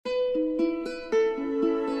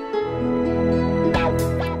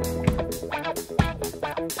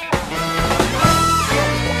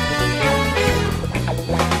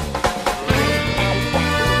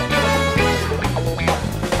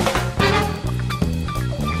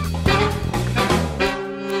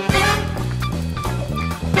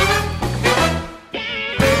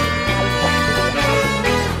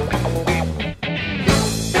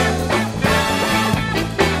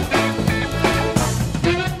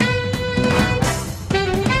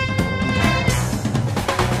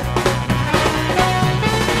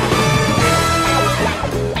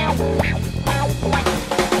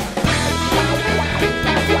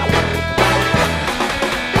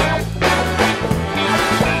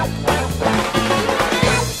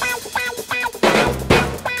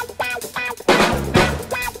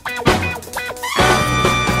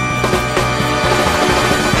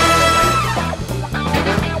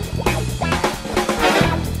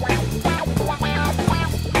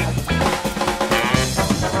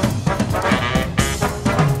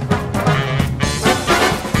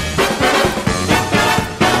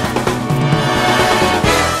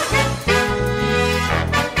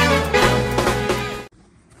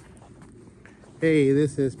Hey,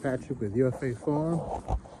 this is Patrick with UFA Farm.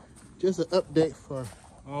 Just an update for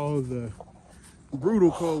all the brutal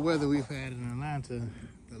cold weather we've had in Atlanta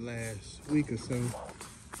the last week or so.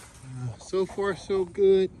 So far, so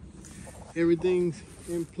good. Everything's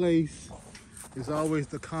in place. It's always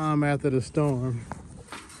the calm after the storm.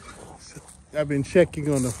 So I've been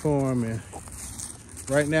checking on the farm, and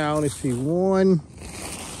right now I only see one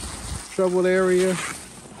trouble area.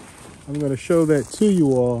 I'm going to show that to you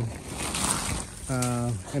all.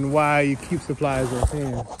 And why you keep supplies on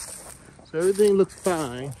hand. So everything looks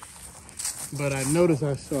fine, but I noticed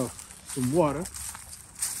I saw some water.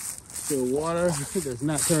 So water that's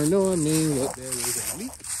not turned on means that there was a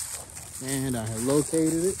leak, and I have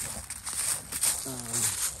located it.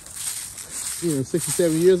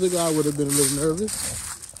 67 years ago, I would have been a little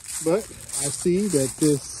nervous, but I see that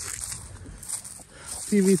this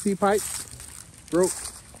PVC pipe broke,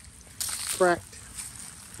 cracked,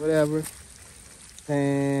 whatever.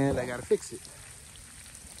 And I gotta fix it.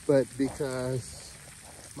 But because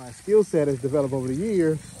my skill set has developed over the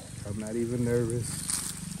years, I'm not even nervous.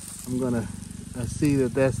 I'm gonna see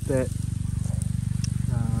that that's that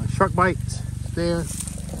shark bite there.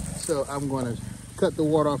 So I'm gonna cut the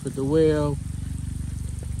water off at the well,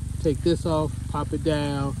 take this off, pop it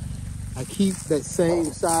down. I keep that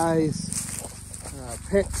same size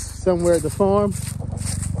PEX somewhere at the farm.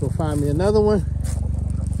 Go find me another one,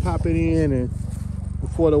 pop it in, and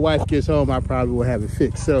before the wife gets home, I probably will have it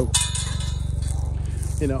fixed. So,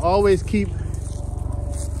 always keep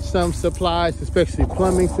some supplies, especially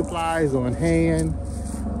plumbing supplies, on hand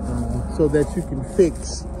so that you can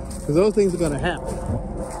fix, because those things are going to happen.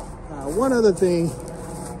 One other thing,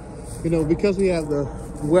 because we have the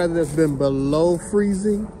weather that's been below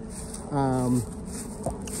freezing,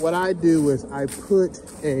 what I do is I put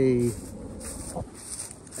and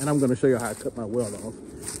I'm going to show you how I cut my well off.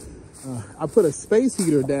 I put a space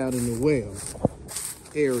heater down in the well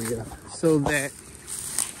area so that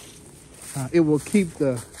it will keep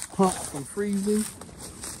the pump from freezing.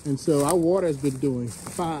 And so our water has been doing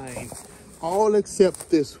fine, all except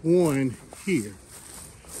this one here.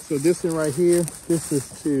 So this one right here, this is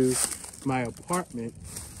to my apartment.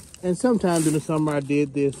 And sometimes in the summer I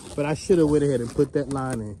did this, but I should have went ahead and put that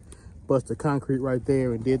line and bust the concrete right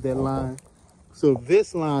there and did that line. So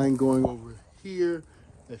this line going over here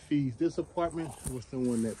that feeds this apartment was the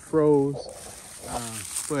one that froze,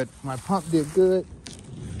 but my pump did good.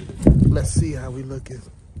 Let's see how we looking.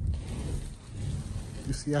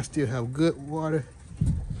 You see I still have good water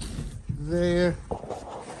there.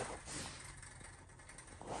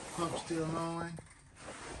 Pump still on.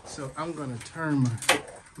 So I'm gonna turn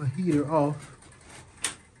my heater off.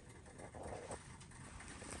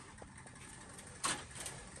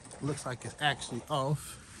 Looks like it's actually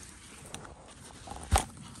off.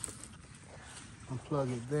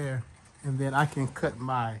 Unplug it there, and then I can cut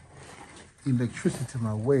my electricity to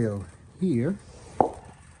my well here.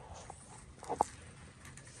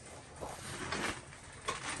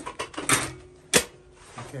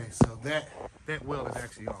 Okay, so that well is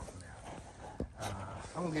actually off now.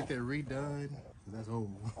 I'm gonna get that redone. That's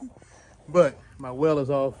old. But my well is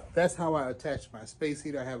off. That's how I attach my space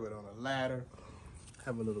heater. I have it on a ladder. I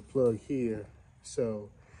have a little plug here, so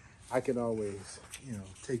I can always,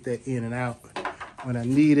 take that in and out when I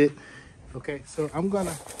need it. Okay, so I'm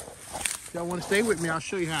gonna, if y'all wanna stay with me, I'll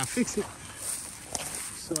show you how I fix it.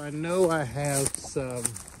 So I know I have some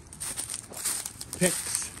PEX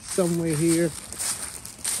somewhere here.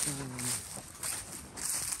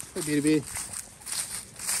 Hey, bitty bitty.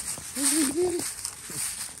 Hey, bitty bitty.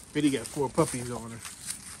 Bitty got 4 puppies on her,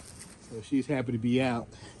 so she's happy to be out.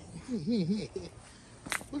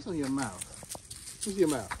 What's on your mouth? What's your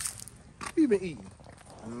mouth? What you been eating?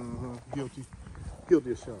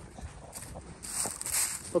 Guilty as charged.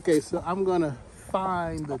 Okay, so I'm gonna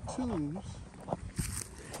find the tools,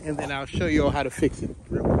 and then I'll show you all how to fix it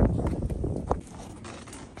real quick.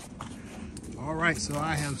 All right, so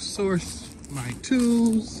I have sourced my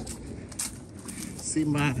tools. See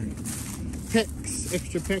my PEX,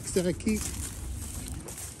 extra PEX that I keep.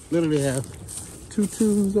 Literally have 2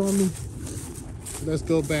 tools on me. Let's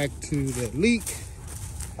go back to that leak.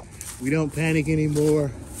 We don't panic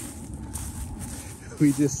anymore.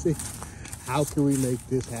 We just say, how can we make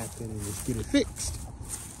this happen and just get it fixed?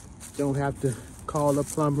 Don't have to call a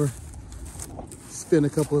plumber, spend a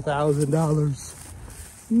couple of $1,000s.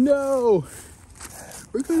 No,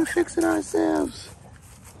 we're gonna fix it ourselves.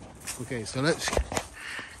 Okay, so let's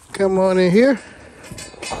come on in here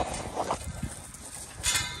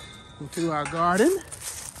into our garden.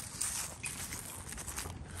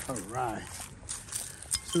 All right,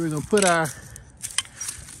 so we're gonna put our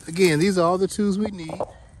again, these are all the tools we need.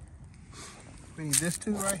 We need this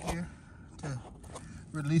tool right here to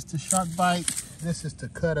release the shark bite. This is to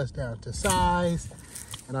cut us down to size.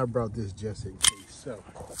 And I brought this just in case. So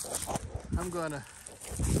I'm gonna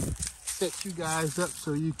set you guys up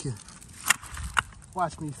so you can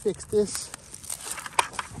watch me fix this.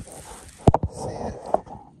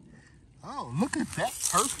 Oh, look at that,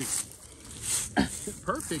 perfect.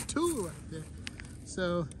 Perfect tool right there.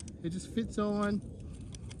 So it just fits on,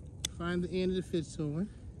 find the end that it fits on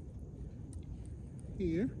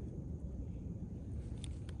here.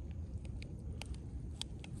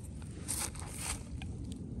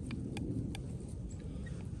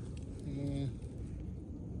 And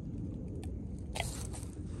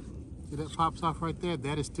see, that pops off right there.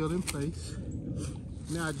 That is still in place.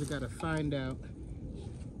 Now I just gotta find out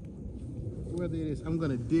whether it is. I'm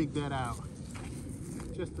gonna dig that out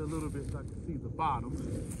just a little bit so I can see the bottom.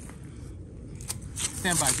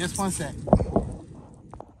 Stand by just 1 sec.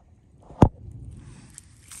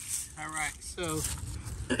 All right, so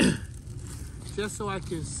just so I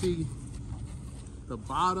can see the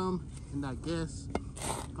bottom, and I guess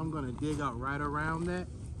I'm gonna dig out right around that.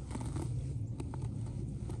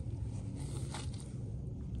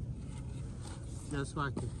 Just so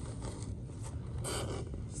I can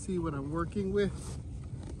see what I'm working with.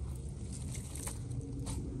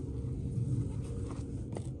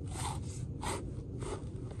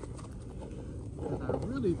 Because I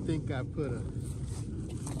really think I put a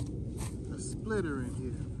splitter in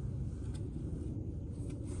here.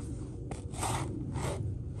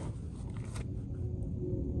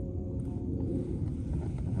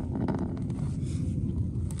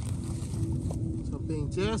 So being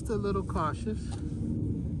just a little cautious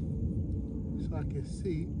so I can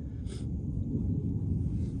see.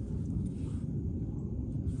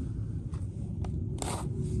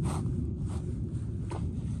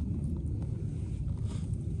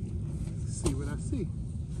 See what I see.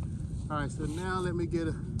 All right, so now let me get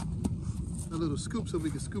a little scoop so we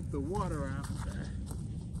can scoop the water out. And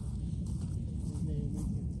then we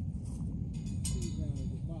can see down at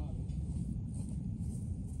the bottom.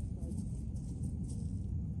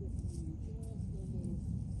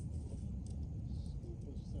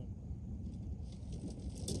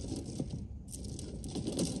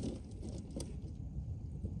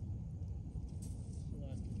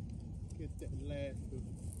 Get that last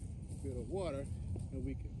bit of water and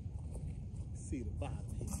we can see the bottom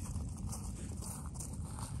here.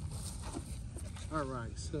 All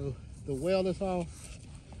right, so the well is off.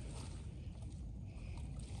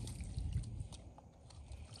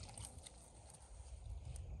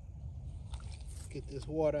 Get this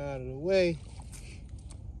water out of the way.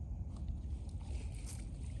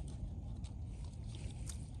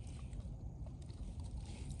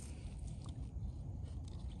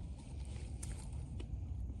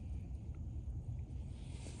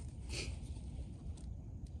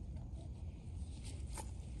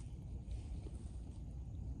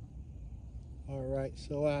 All right,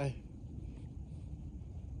 so I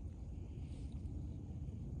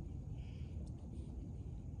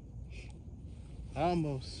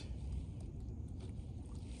almost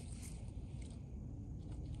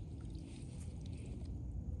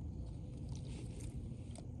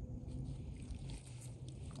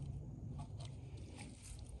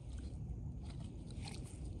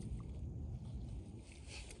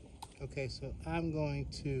okay, so I'm going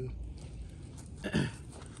to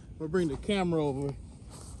we'll bring the camera over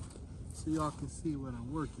so y'all can see what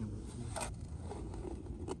I'm working with here.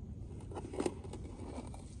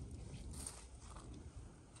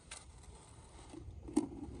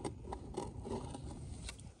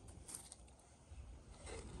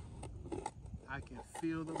 I can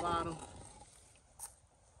feel the bottom.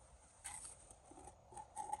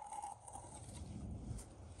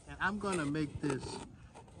 And I'm gonna make this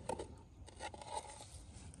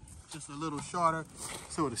just a little shorter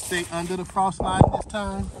so it'll stay under the frost line this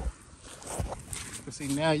time. But see,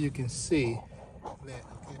 now you can see that,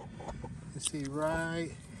 okay? You see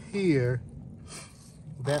right here,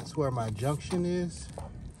 that's where my junction is.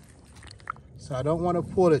 So I don't want to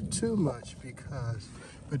pull it too much because,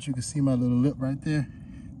 but you can see my little lip right there.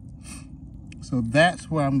 So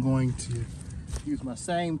that's where I'm going to use my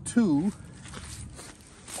same tool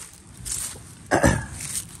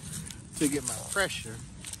to get my pressure.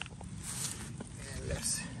 And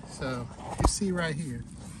yes, so you see right here.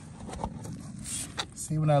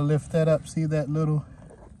 See when I lift that up, see that little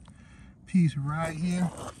piece right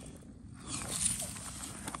here?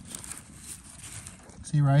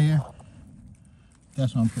 See right here?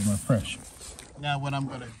 That's where I'm putting my pressure. Now what I'm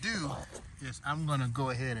gonna do is I'm gonna go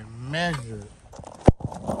ahead and measure it.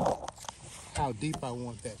 how deep I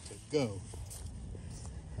want that to go.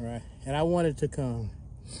 All right, and I want it to come,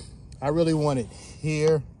 I really want it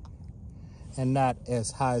here and not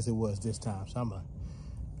as high as it was this time. So I'm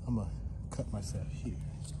gonna cut myself here.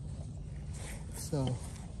 So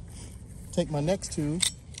take my next tube,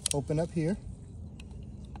 open up here,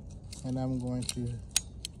 and I'm going to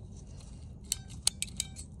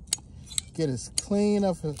get as clean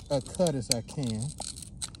of a cut as I can.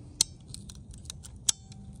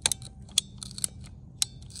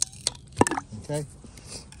 Okay,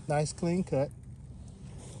 nice clean cut.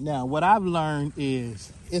 Now what I've learned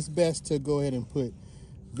is it's best to go ahead and put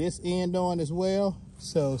this end on as well.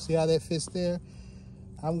 So see how that fits there?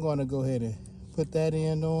 I'm gonna go ahead and put that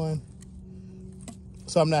end on,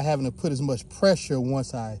 so I'm not having to put as much pressure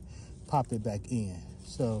once I pop it back in.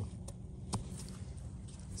 So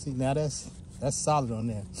see, now that's solid on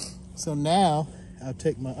there. So now I'll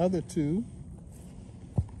take my other tube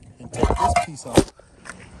and take this piece off.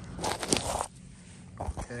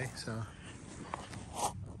 Okay, so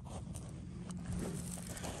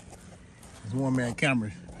this one man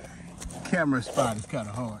camera spot is kind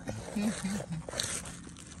of hard.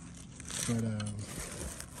 But I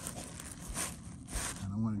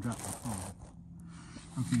don't want to drop my phone.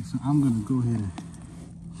 Okay, so I'm gonna go ahead and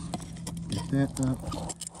get that up.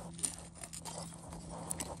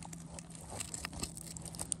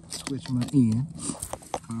 Switch my end.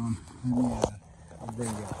 Let me bring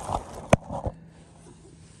it up.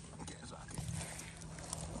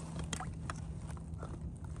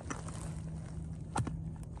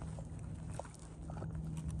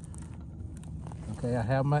 Okay, I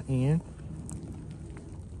have my end.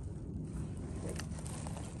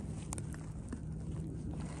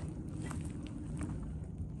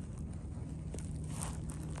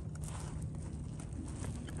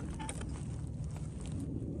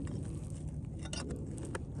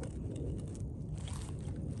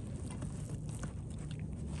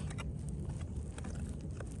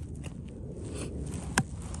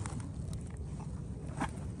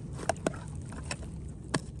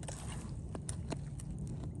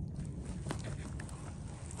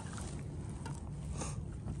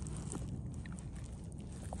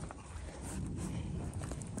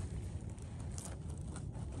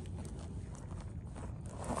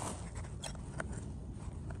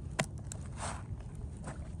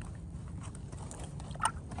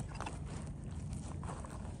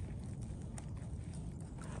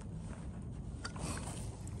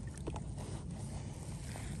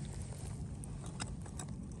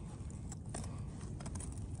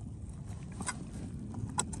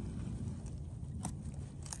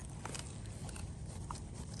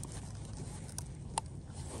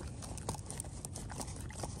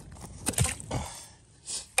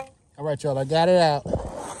 All right, y'all, I got it out.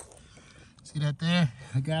 See that there?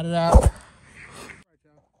 I got it out. All right,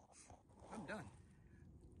 y'all, I'm done.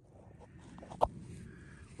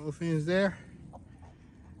 Both ends there.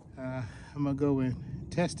 I'm gonna go and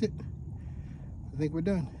test it. I think we're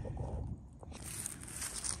done.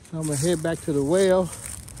 So I'm gonna head back to the well.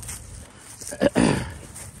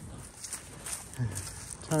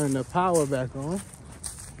 Turn the power back on.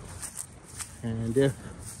 And if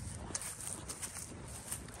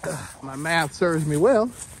my math serves me well,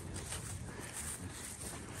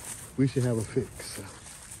 we should have a fix. So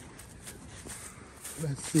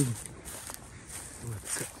let's see.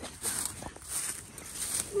 Let's cut these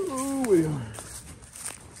down. Oh, we are.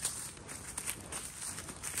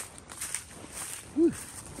 Whew.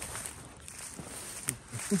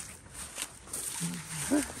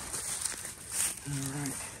 All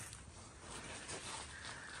right.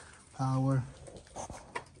 Power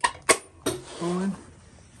on.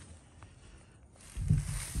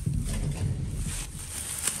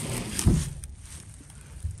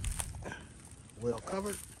 Well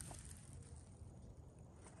covered.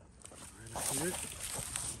 Right up here.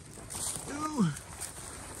 Ooh.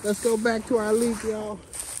 Let's go back to our leak, y'all.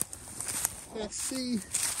 Let's see.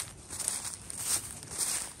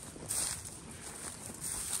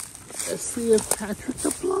 Let's see if Patrick the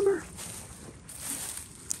plumber.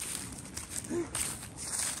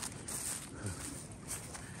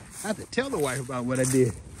 I have to tell the wife about what I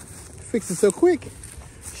did. Fix it so quick.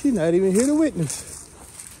 She's not even here to witness.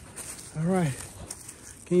 All right.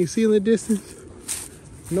 Can you see in the distance?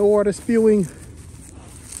 No water spewing.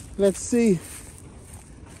 Let's see.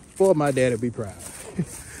 Boy, my dad would be proud.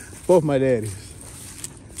 Both my daddies.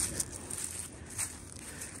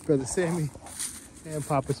 Brother Sammy and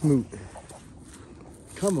Papa Smoot.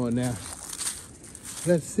 Come on now.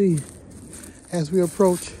 Let's see. As we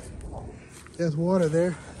approach, there's water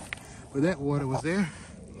there. Where that water was there.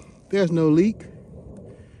 There's no leak.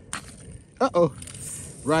 Uh-oh.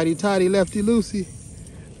 Righty-tighty, lefty-loosey.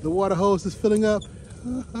 The water hose is filling up.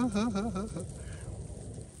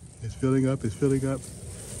 It's filling up, it's filling up.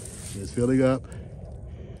 It's filling up.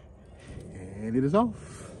 And it is off.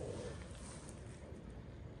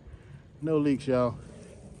 No leaks, y'all.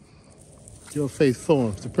 Your Faith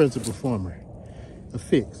Farms, the principal farmer. A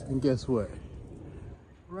fix. And guess what?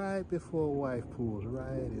 Right before wife pulls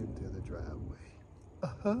right into the driveway.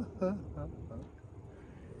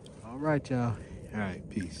 All right, y'all. All right,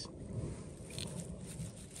 peace.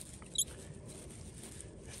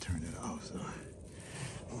 Turn it off, so.